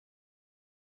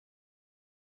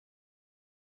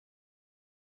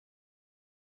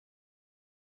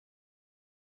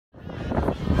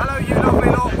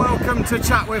welcome to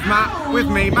Chat with Matt, with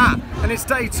me, Matt. And it's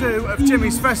day 2 of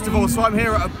Jimmy's Festival, so I'm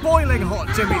here at a boiling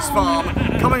hot Jimmy's farm.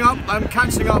 Coming up, I'm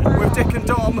catching up with Dick and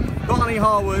Dom, Barney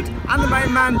Harwood, and the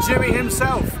main man, Jimmy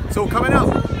himself. It's all coming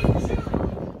up.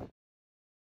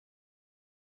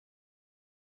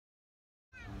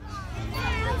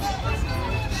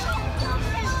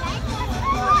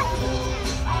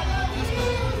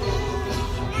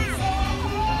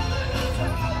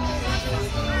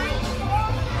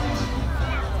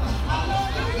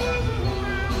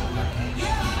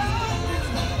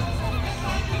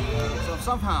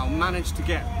 Somehow managed to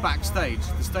get backstage.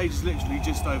 The stage is literally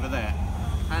just over there,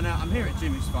 and I'm here at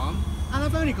Jimmy's farm, and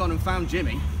I've only gone and found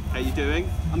Jimmy. How you doing?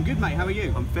 I'm good, mate. How are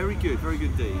you? I'm very good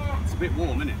indeed. It's a bit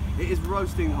warm, isn't it? It is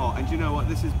roasting hot, and do you know what?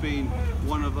 This has been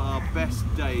one of our best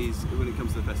days when it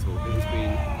comes to the festival. It has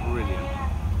been brilliant.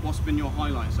 What's been your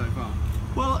highlight so far?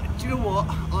 Well, do you know what?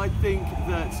 I think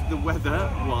that the weather,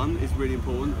 one, is really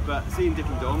important, but seeing Dick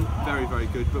and Dom, very, very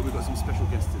good. But we've got some special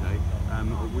guests today.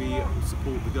 We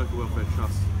support the Doherty Welfare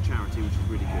Trust charity, which is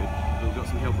really good. We've got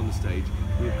some help on the stage.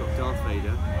 We've got Darth Vader,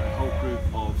 a whole group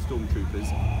of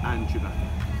stormtroopers, and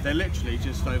Chewbacca. They're literally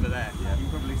just over there. Yeah. You can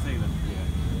probably see them.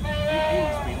 Yeah. He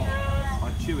must be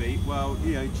hot. Chewie, well,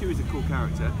 you know, Chewie's a cool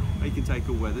character. He can take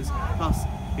all weathers. Plus,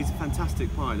 he's a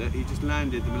fantastic pilot. He just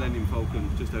landed the Millennium Falcon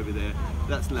just over there.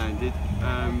 That's landed,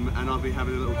 and I'll be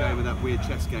having a little game of that weird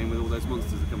chess game with all those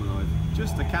monsters that come alive.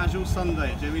 Just a casual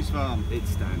Sunday at Jimmy's farm. It's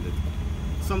standard.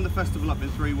 Sum the festival up in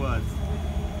 3 words.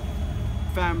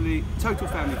 Family, total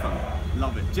family fun.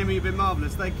 Love it. Jimmy, you've been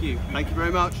marvellous. Thank you. Thank you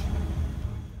very much.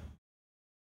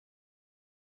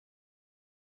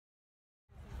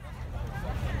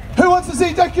 Who wants to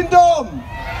see Dick and Dom?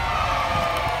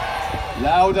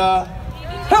 Louder.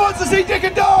 Who wants to see Dick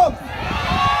and Dom?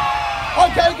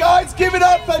 Okay guys, give it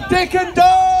up for Dick and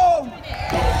Dom!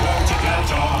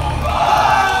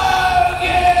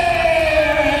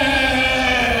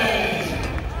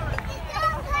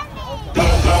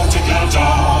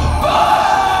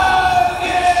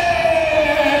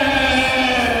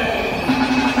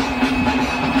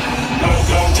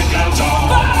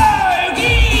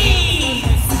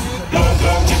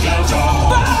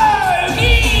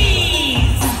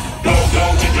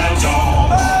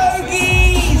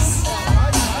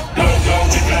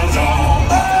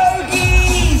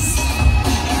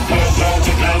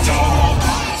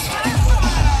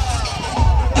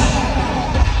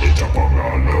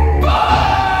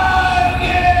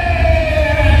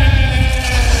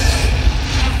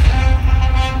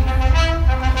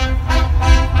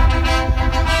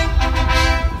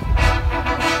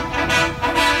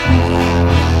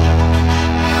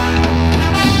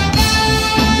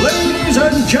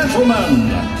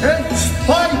 Gentlemen, it's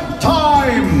fight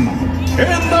time!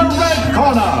 In the red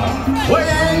corner,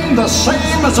 weighing the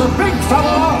same as a big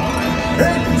fella,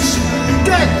 it's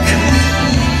Dick!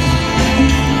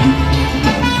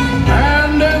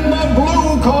 And in the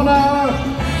blue corner,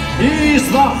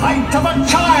 he's the height of a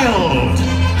child,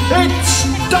 it's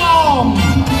Dom!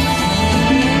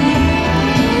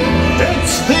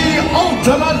 It's the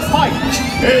ultimate fight!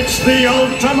 It's the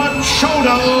ultimate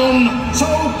showdown! So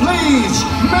please,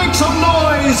 make some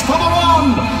noise for the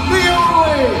one, the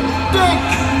only, Dick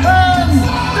and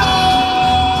Dom!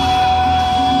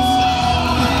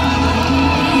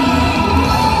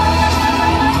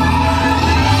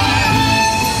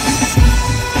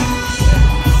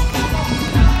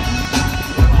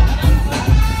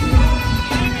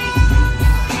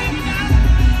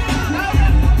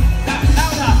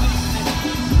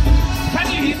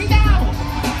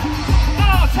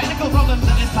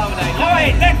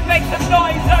 Alright, let's make some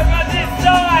noise over this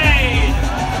side!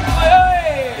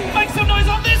 Make some noise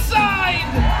on this side!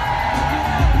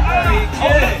 Oh,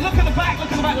 look at the back,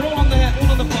 they're all on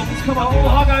the bombs, come on. All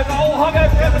hung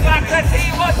over at the back, let's see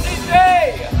what you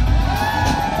see!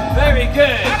 Very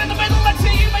good. And in the middle, let's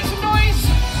see you make some noise!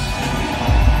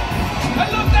 And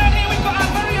look down here, we've got our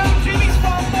very own Jimmy's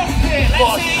farm boss here.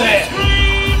 Let's see you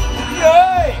scream!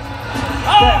 Yay!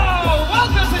 Oh,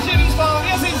 welcome to Jimmy's farm,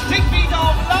 yes, it's Dick and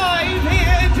Dom live here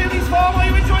at Jimmy's farm. Are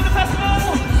you enjoying the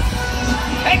festival?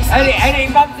 Excellent. Any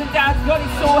mums and dads got any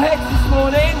sore heads this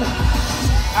morning?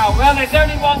 Oh, well, there's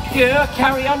only one cure,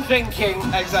 carry on drinking.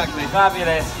 Exactly.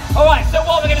 Fabulous. All right, so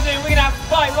what we're going to do, we're going to have a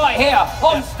fight right here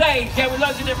on stage, with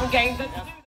loads of different games. 3,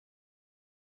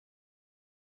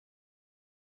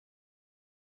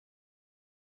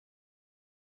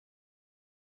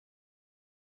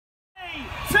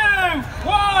 2,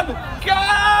 1, go!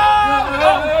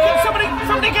 Oh,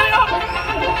 somebody get it up!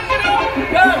 Get it up!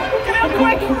 Go! Get it up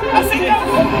quick! That's it, go!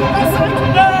 That's it!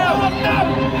 No! No!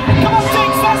 Come on,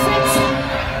 Dix, that's it!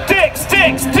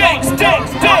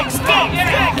 Dix!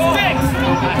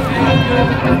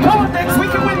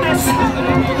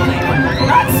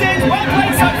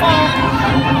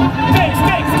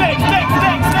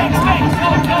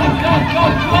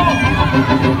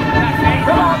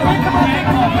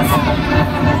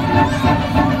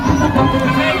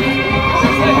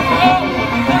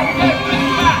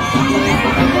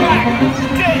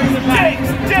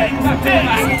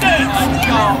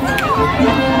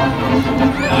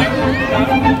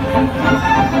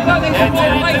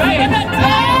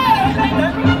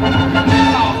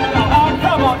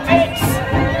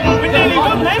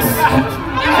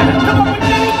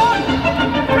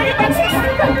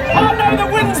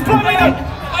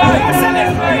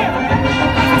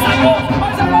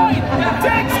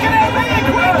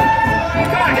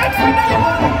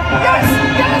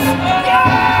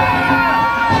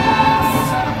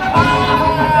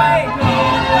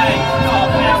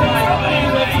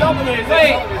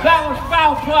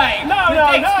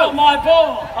 Dick's got my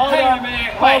ball. Hold Hang on. a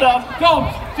minute. Hold on.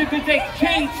 Dom, did the Dick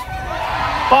cheat?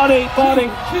 Barney.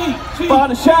 Cheat.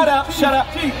 Barney, shut up.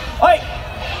 Cheat.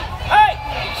 Hey,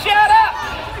 shut up.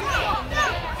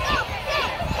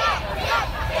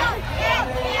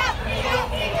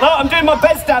 No, I'm doing my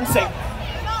best dancing. So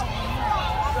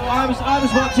I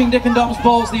was watching Dick and Dom's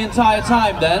balls the entire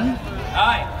time then.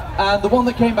 Aye. And the one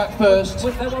that came back first.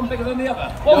 Was there one bigger than the other?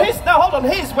 Well, hold on.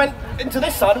 His went into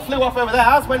this side and flew off over there.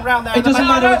 Ours went round there. It doesn't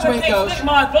matter which way it They goes. nicked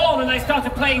my ball and they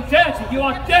started playing dirty. You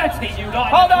are dirty, you like.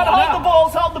 Hold on,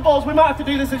 hold the balls. We might have to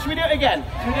do this. Should we do it again?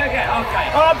 Should we do it again? Okay.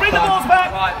 All right, bring the balls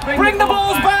back. Right, bring the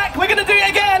balls back. We're going to do it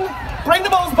again. Bring the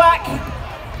balls back.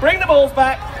 Bring the balls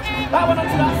back. That one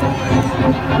onto that side.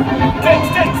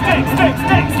 Sticks.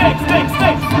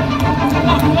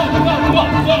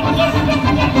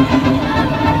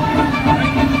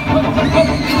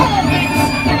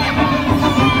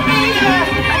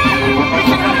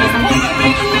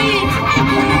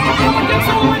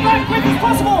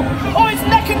 Oh, it's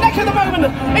neck and neck at the moment.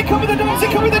 It could be the Dicks,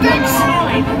 it could be the Dicks.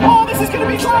 Oh, this is going to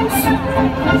be close.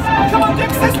 Come on,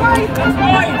 Dicks, this way. That's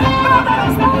mine. No,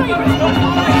 that's mine.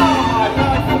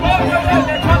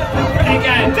 They're trying to put it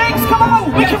again. Dicks, come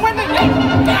on. We can win it.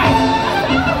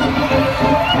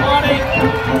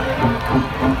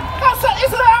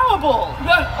 Is it our ball?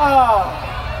 Look. Oh.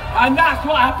 And that's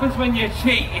what happens when you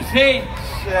cheat, you see?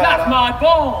 Shut That's up. my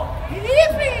ball.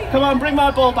 Yippee! Come on, bring my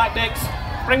ball back, Dicks.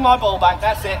 Bring my ball back,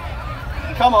 that's it.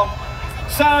 Come on.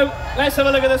 So, let's have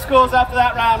a look at the scores after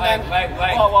that round then. Wait. What?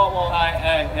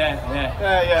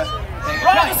 Yeah.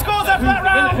 Right, the scores after that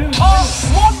round Who- are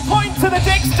 1 point to the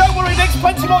Dicks. Don't worry, Dicks,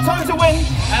 plenty more time to win. And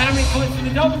how many points to the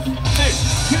Dogs? 2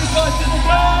 points to the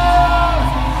Dogs!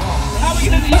 How are we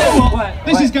going to do this?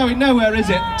 This is going nowhere, is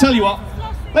it? Tell you what,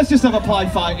 let's just have a pie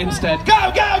fight instead.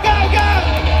 Go!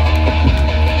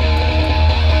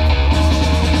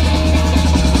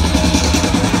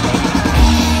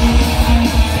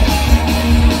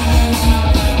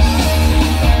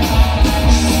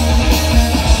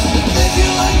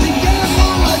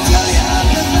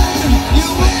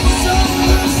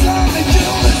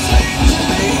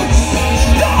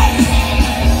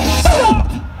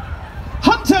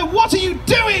 What are you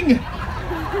doing?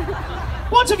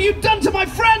 What have you done to my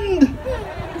friend?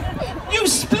 You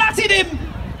splatted him!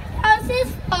 That's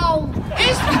his fault.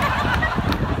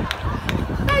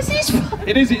 That's his fault.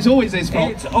 It is, it's always his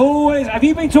fault. It's always. Have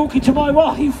you been talking to my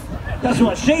wife? That's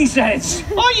what she says.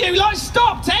 Are you? Like,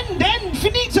 stopped, end,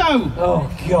 finito! Oh,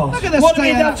 God. Look at the What have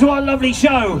you state done of to our lovely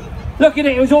show? Look at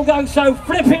it, it was all going so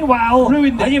flipping well.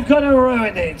 Ruined it. And you've got to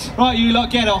ruin it. Right, you lot,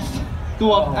 get off.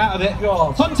 Go on, out of it.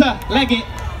 God. Hunter, leg it.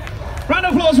 Round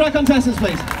of applause for our contestants,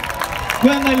 please.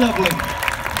 Weren't they lovely?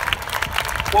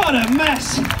 What a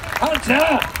mess.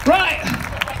 Hunter! Right.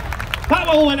 That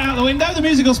all went out the window, the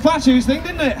musical splash who's thing,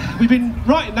 didn't it? We've been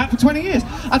writing that for 20 years.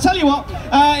 I tell you what,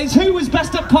 it's who was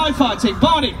best at pie fighting.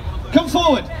 Barney, come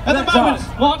forward. At the moment,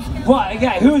 what? What,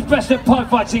 again, who was best at pie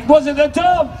fighting? Was it the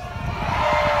Dom?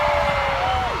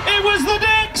 It was the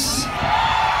Dicks!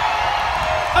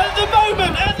 At the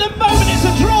moment, it's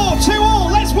a draw,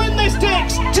 2-2. Let's win this,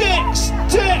 Dicks! Dicks!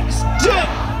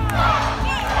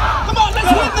 Come on,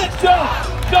 let's win this!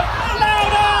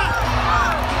 Louder!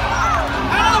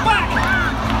 Out of the back!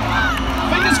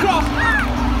 Fingers crossed!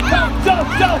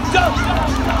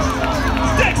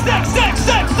 Dicks!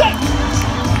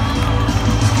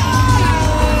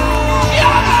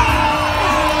 Yeah!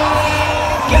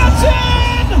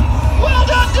 Captain! Well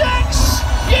done, Dicks!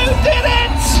 You did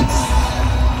it!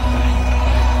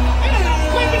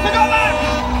 We forgot that!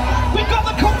 We've got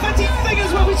the confetti thing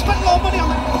as well, we spent a lot of money on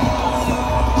that.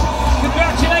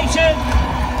 Congratulations!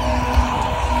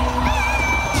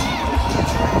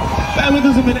 Bear with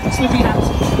us a minute, slippy hands.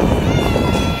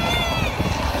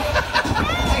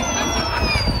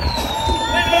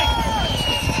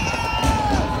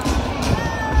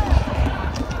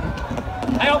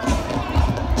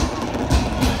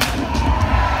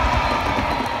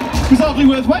 It was hardly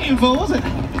worth waiting for, was it?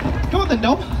 Come on then,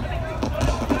 Dom.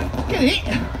 Get it.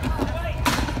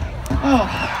 Oh,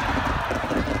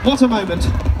 what a moment.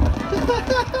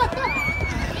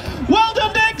 Well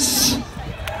done, Dicks.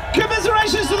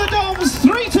 Commiserations to the Doms,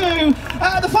 3-2.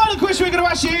 The final question we're going to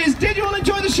ask you is, did you all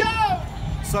enjoy the show?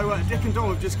 So Dick and Dom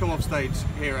have just come off stage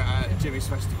here at Jimmy's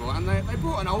Festival, and they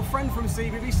brought an old friend from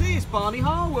CBBC. It's Barney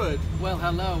Harwood. Well,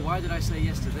 hello. Why did I say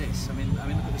yes to this? I mean, look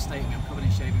at the state of me. I'm covered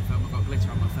in shaving foam. I've got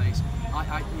glitter on my face.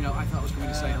 I thought I was coming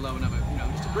to say hello and have a,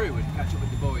 just a brew and catch up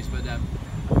with the boys, but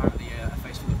apparently a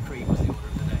face full of cream was the order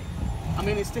of the day. I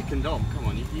mean, it's Dick and Dom. Come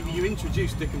on, you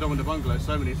introduced Dick and Dom in the bungalow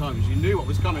so many times. You knew what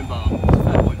was coming, Barn. It's a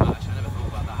fair point, Matt. Actually, I never thought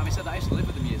about that. Having said that, I used to live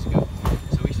with them years ago.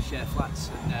 share flats,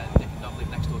 and Dick and Dom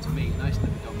lived next door to me, and I used to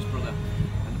live with Dom's brother.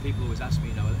 And the people always ask me,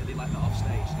 you know, are they like that off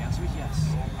stage? The answer is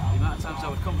yes. The amount of times I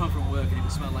would come home from work and it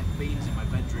would smell like beans in my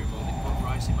bedroom, or they'd put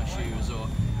rice in my shoes, or...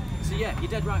 So yeah, you're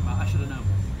dead right, Matt, I should have known.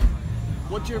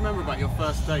 What do you remember about your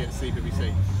first day at CBBC?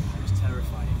 It was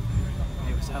terrifying.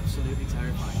 It was absolutely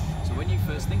terrifying. So when you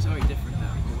first, things are very different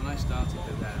now, but when I started,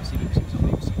 CBBC was on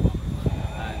BBC One,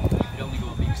 and you could only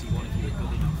go on BBC One if you were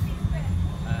good enough.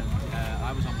 And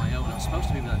I was on my own. I was supposed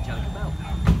to be with Angelica Bell,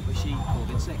 but she called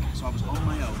in sick, so I was on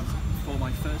my own for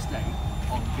my first day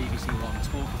on BBC One,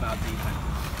 talk about defence.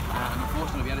 And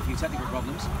unfortunately, we had a few technical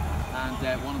problems,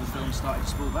 and one of the films started to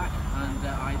spool back, and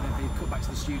they cut back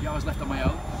to the studio. I was left on my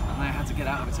own, and I had to get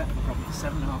out of a technical problem for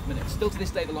 7.5 minutes. Still to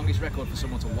this day, the longest record for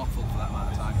someone to waffle for that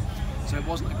amount of time. So it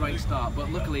wasn't a great start,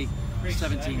 but luckily,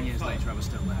 17 years later, I was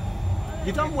still there.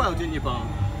 You done well, didn't you, Barn?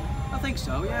 I think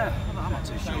so, yeah. I'm not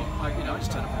too sure. You know, I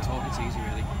just turn up and talk. It's easy,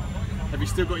 really. Have you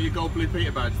still got your gold blue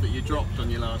Peter badge that you dropped on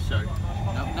your last show?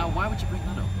 Now, why would you bring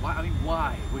that up?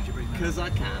 Why would you bring that up? Because I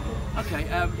can. Okay,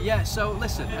 yeah, so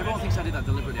listen, everyone thinks I did that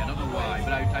deliberately, I don't know why,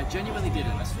 but I genuinely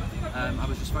didn't. I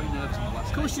was just very nervous on the last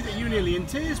day. Of course you did, you were nearly in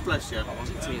tears, bless you. I was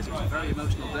in tears, it was a very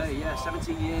emotional day, yeah,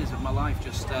 17 years of my life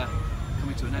just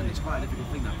coming to an end. It's quite a difficult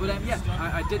thing now. But yeah,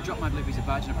 I did drop my blue Peter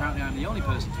badge, and apparently I'm the only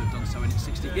person to have done so in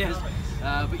 60 years.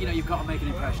 But you know, you've got to make an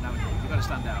impression, haven't you? You've got to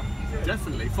stand out.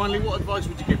 Definitely. Finally, what advice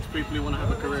would you give to people who want to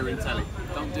have a career in telly?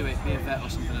 Don't do it, be a vet or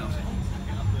something else.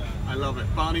 I love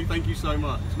it. Barney, thank you so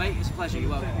much. Mate, it's a pleasure, you're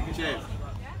welcome. Cheers.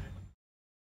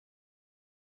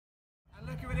 And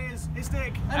look who it is, it's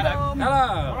Dick. Hello. Hello.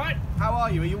 All right. How are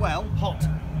you? Are you well? Hot.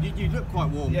 You look quite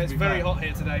warm. Yeah, it's very hot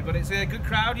here today, but it's a good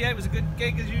crowd. Yeah, it was a good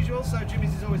gig as usual. So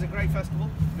Jimmy's is always a great festival.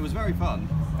 It was very fun.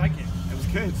 Thank you. It was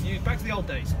good. Back to the old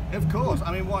days. Of course.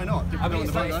 I mean, why not? I mean,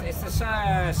 it's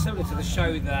similar to the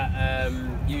show that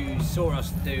you saw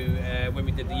us do when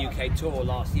we did the UK tour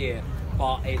last year.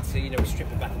 But it's, you know, we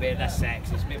strip it back a bit, less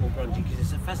sex, it's a bit more grungy because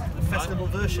it's a festival. The festival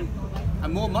version.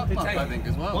 And more muck, I think,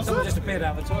 as well. Someone just appeared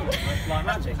out of the toilet like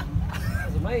magic. It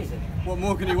was amazing. What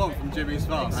more can you want from Jimmy's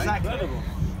Farm? Exactly. Incredible.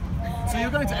 So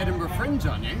you're going to Edinburgh Fringe,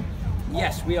 aren't you?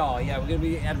 Yes, we are. Yeah, we're going to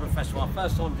be at Edinburgh Festival. Our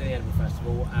first time doing the Edinburgh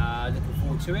Festival. Looking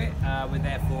forward to it. We're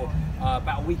there for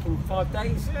about a week and 5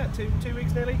 days. Yeah, two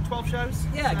weeks nearly, 12 shows.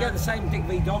 Yeah, again the same Dick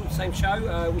v Dom, same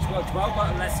show, which worked well.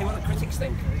 But let's see what the critics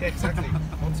think. Yeah, exactly.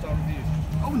 1-star reviews.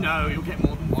 Oh no, you'll get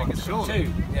more than one, sure.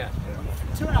 2, yeah.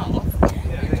 2.5.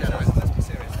 Yeah, let's be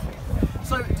serious.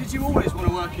 So, did you always want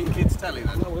to work in kids' telly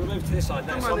then? We'll move to this side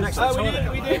now. So next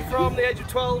we did from the age of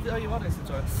 12. Oh, you wanted to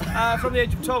do it. From the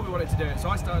age of 12, we wanted to do it. So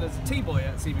I started as a T-boy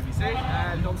at CBBC,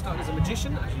 and Dom started as a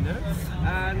magician, as you know.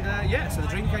 And yeah, so the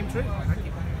dream came true. Thank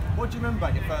you. What do you remember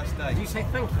about your first day? Did you say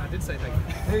thank you? I did say thank you.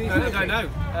 Who are you I know.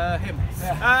 Him.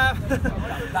 Yeah.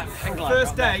 That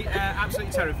first day,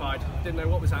 absolutely terrified. Didn't know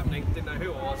what was happening. Didn't know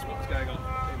who it was, what was going on.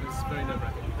 It was very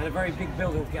nerve-wracking. And a very big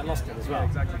building to get lost in as well.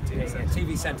 Yeah, exactly.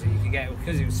 TV Centre, you could get,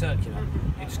 because it was circular,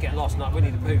 you just get lost. Like Winnie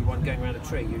the Pooh, one going around a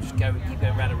tree, you just keep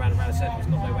going round and round and round in circles,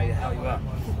 not know where the hell you are.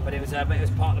 But it was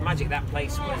part of the magic. That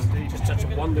place was just such a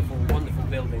wonderful, wonderful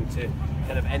building to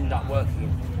kind of end up working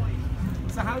in.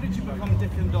 So how did you become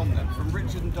Dick and Dom then? From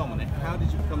Richard and Dominic, how did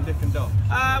you become Dick and Dom?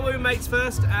 We were mates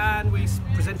first, and we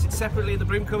presented separately in the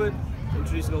broom cupboard,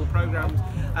 introducing all the programmes.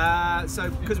 So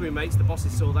because we were mates, the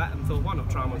bosses saw that and thought, why not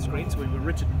try them on screen? So we were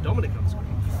Richard and Dominic on screen.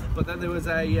 But then there was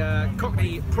a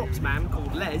Cockney props man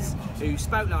called Les who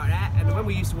spoke like that, and when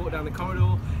we used to walk down the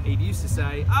corridor, he used to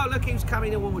say, oh look who's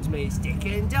coming towards me, it's Dick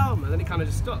and Dom, and then it kind of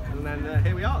just stuck, and then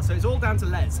here we are. So it's all down to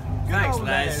Les. Thanks,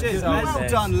 Les. Cheers, Well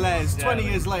done, Les. 20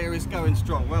 years later, it's going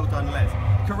strong. Well done, Les.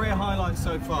 Career highlights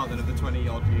so far then of the 20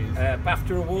 odd years?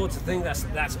 BAFTA awards, I think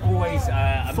that's always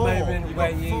a moment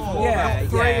where you... Yeah,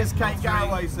 3 as Kate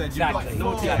Galloway said. Exactly. You've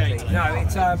got 4. Exactly. No,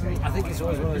 it's I think it's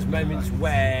always one of those moments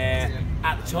where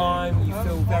at the time you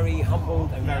feel very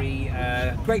humbled and very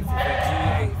grateful for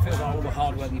it. It feels like all the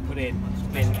hard work you put in has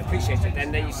been appreciated,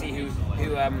 and then you see who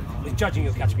is judging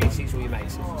your category and sees all your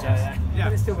mates. So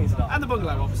but it still means a lot. And the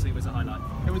bungalow obviously was a highlight.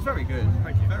 It was very good.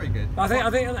 Thank you. Very good. I think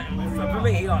for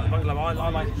me, like the bungalow, I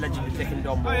like Legend of Dick and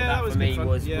Dom more. That for me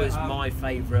was my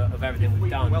favourite of everything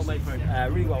we've done. Well made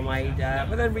program. Really well made.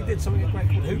 But then we did something great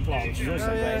called Hoopla, which is also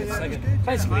great. So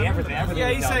basically everything. Yeah,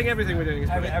 he's saying everything we're doing is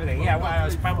brilliant. Everything. Yeah, well, it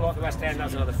was Spamalot, the West End. again,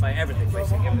 that's another fake. Everything,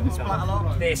 basically. Everything. Splat a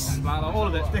lot? This. All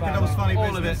of it. Dick and Dom's funny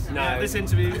All of business. it. No. Yeah, this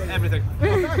interview, everything.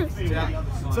 Yeah.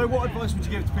 So what advice would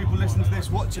you give to people listening to this,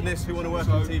 watching this, who want to work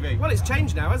on TV? Well, it's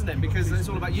changed now, hasn't it? Because it's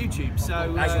all about YouTube.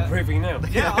 So As you're proving now.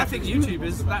 yeah, I think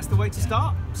YouTubers, that's the way to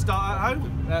start. Start at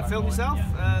home, film yourself,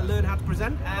 learn how to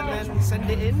present, and then send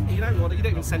it in. You know what? You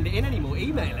don't even send it in anymore.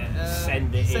 Email it.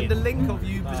 Send it Send in. a link of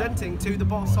you presenting to the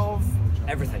boss of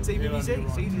Everything. CBBC.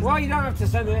 It's easy. Well, you don't have to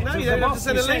send it. No, to you the don't have boss. to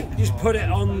send a You link. Just put it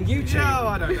on YouTube. No,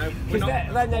 I don't know.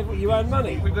 Because then you earn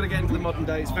money. We've got to get into the modern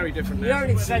day. It's very different You now. don't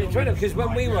need to send it to anyone, because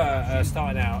when we were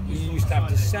starting out, you used to have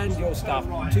to send your stuff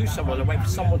to someone and wait for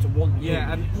someone to want you.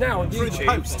 Yeah, and now on through the YouTube,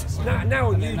 post. now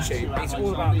on YouTube, it's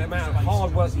all about the amount of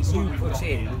hard work that you put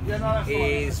in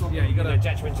is you gotta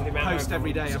detriment to the amount post of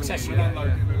every day, haven't success you? you get.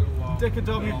 Dick and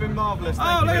Dom, you've been marvellous. Oh,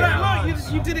 Thank look you at very that! much.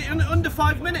 Look, you did it in under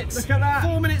 5 minutes. Look at that.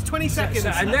 4 minutes 20 seconds. So,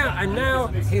 and now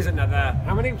here's another.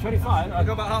 How many? 25. I've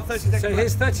got about half 30 seconds. So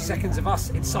here's 30 seconds of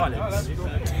us in silence.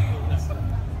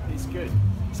 It's good.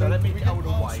 So let me hold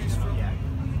on ways for you.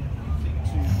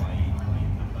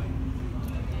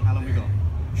 How long we got?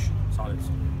 Silence.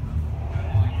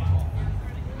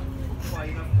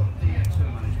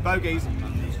 Bogies.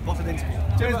 What an interview.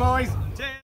 Cheers, boys. Cheers.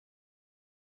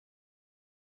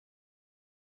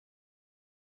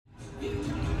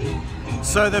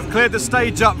 So they've cleared the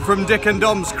stage up from Dick and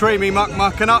Dom's Creamy Muck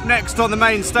Muck, and up next on the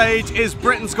main stage is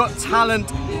Britain's Got Talent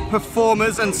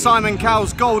performers and Simon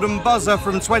Cowell's Golden Buzzer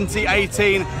from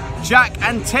 2018, Jack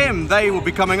and Tim. They will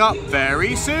be coming up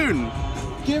very soon.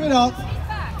 Give it up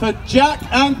for Jack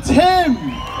and Tim.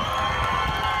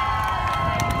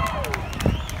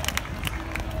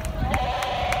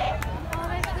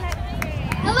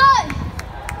 Hello!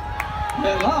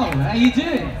 Hello, how you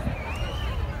doing?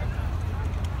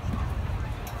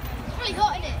 It's really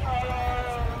hot, isn't it?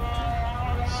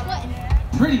 Sweating.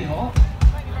 Pretty hot.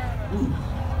 Ooh.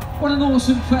 What an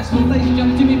awesome festival, ladies and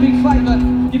gentlemen. Do me a big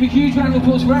favour, give a huge round of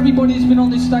applause for everybody that's been on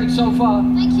this stage so far.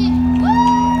 Thank you.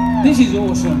 Woo! This is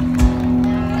awesome.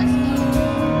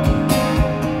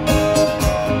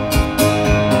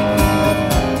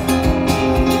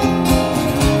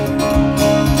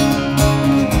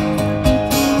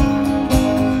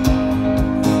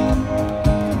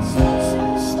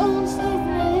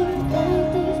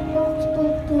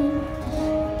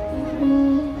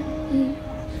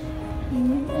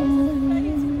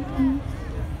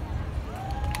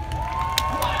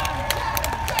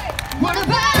 What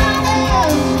about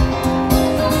us?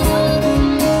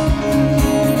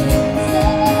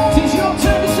 It's your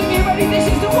turn to sing, you ready? This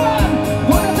is the one.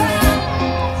 What about?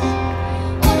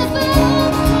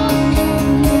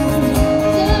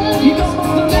 You got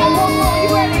more than that, one more, you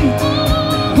ready?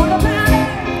 What about it?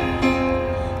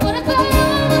 What about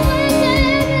all the voices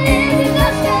in the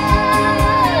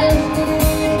skies?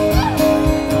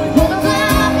 What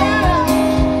about love?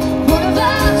 What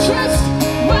about trust?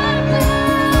 What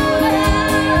about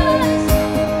us?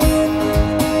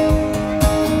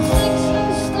 Sticks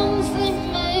and stones, they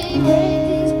may break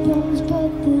these bones, but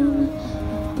they'll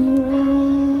be right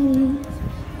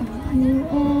of you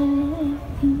and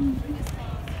me.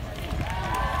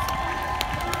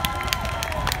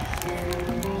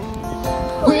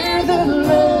 We're the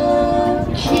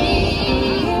lucky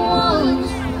ones,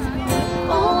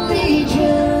 only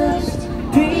just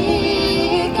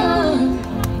begun.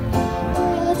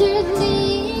 Other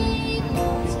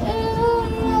leads to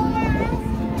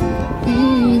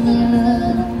we're the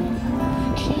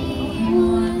lucky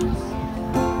ones.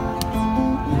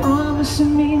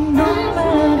 Promising me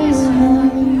Nobody's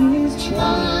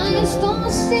I just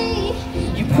don't see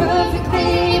you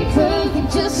perfectly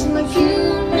imperfect, just like you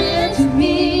meant to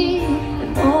be.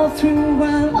 all through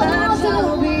our lives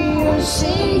Although we will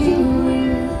say you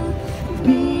will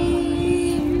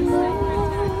be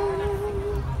mine.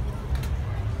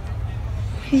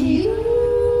 You.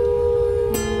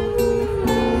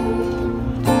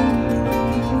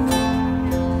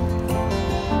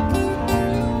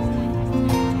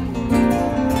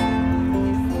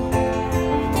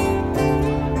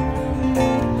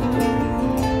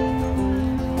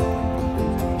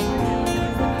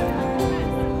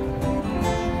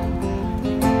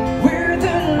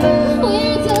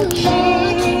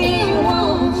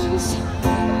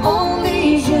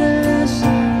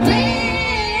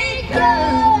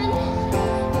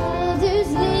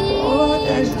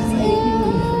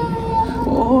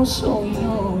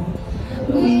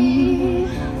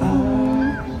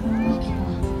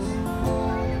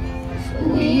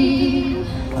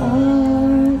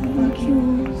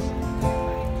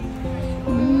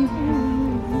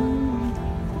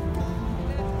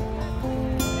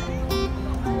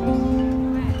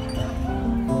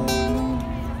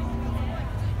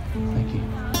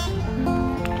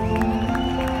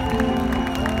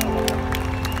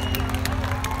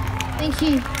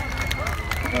 Thank you.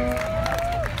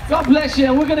 God bless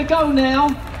you. We're going to go now.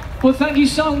 Well, thank you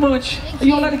so much.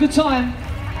 You all had a good time?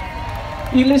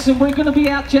 You listen, we're going to be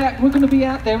out, Jack. We're going to be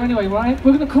out there anyway, right?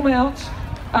 We're going to come out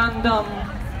and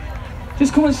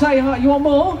just come and say hi. You want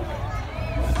more?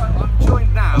 I'm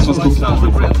joined now by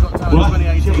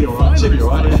Right, should be alright, should be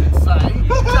alright.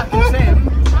 Jack and Tim.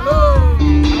 Hello.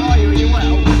 How are you? Are you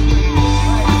well?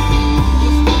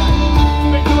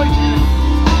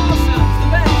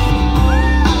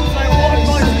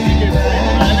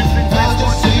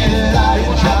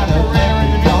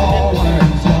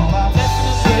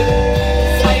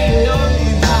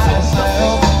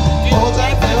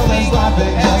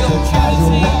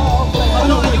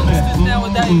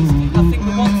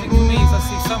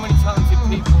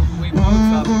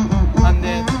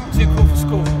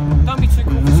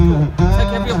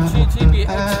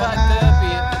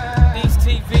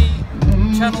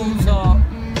 Channels are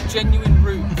genuine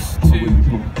routes to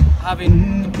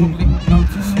having the public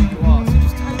notice who you are, so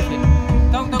just take it.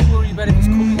 Don't worry about if it's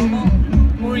coming or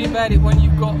not. Worry about it when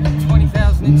you've got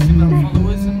 20,000 Instagram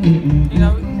followers, and you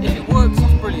know, if it works,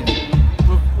 that's brilliant.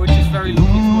 We're just very lucky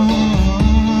to work with you.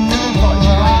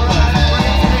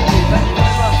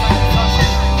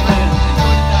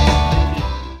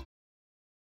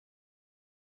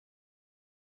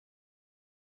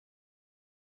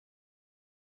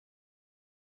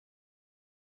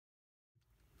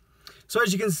 So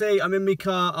as you can see, I'm in my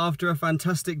car after a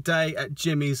fantastic day at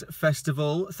Jimmy's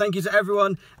Festival. Thank you to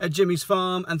everyone at Jimmy's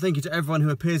Farm, and thank you to everyone who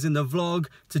appears in the vlog,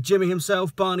 to Jimmy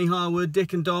himself, Barney Harwood,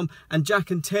 Dick and Dom, and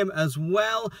Jack and Tim as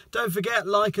well. Don't forget,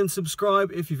 like and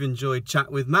subscribe if you've enjoyed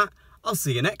Chat with Matt. I'll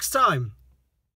see you next time.